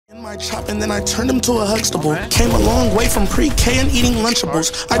my chop and then I turned him to a Huxtable. Came a long way from pre-K and eating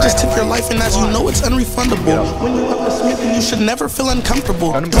Lunchables. I just took your life and as you know it's unrefundable. When you up a Smith and you should never feel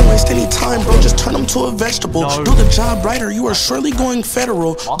uncomfortable. Don't waste any time bro, just turn him to a vegetable. Do the job right or you are surely going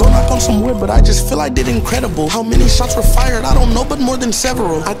federal. Go knock on some wood but I just feel I did incredible. How many shots were fired? I don't know but more than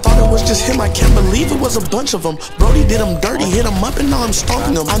several. I thought it was just him, I can't believe it was a bunch of them. Brody did him dirty, hit him up and now I'm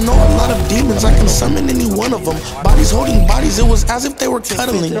stomping him. I know a lot of demons, I can summon any one of them. Bodies holding bodies, it was as if they were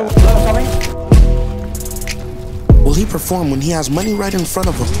cuddling. Will he perform when he has money right in front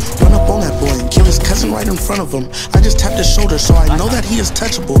of him? Run up on that boy and kill his cousin right in front of him. I just tapped his shoulder so I know that he is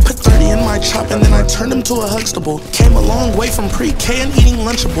touchable. Put 30 in my chop and then I turned him to a Huxtable. Came a long way from pre-K and eating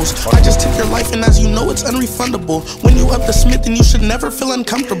Lunchables. I just took your life and as you know it's unrefundable. When you up the Smith and you should never feel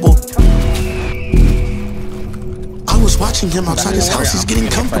uncomfortable. I was watching him outside his house, he's getting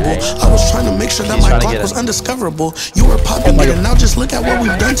comfortable. I was trying to make sure that my block was undiscoverable. You were popping it and now just look at what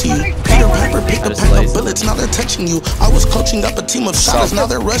we've done to you. Peter Piper picked a pack of bullets, now they're touching you. I was coaching up a team of shotters, now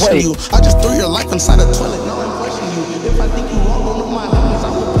they're rushing you. I just threw your life inside a toilet, now I'm questioning you. If I think you wrong, don't know my homies, I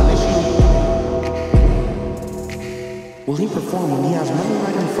will punish you. Will he perform when he has money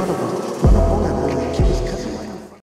right in front of him? Run up on that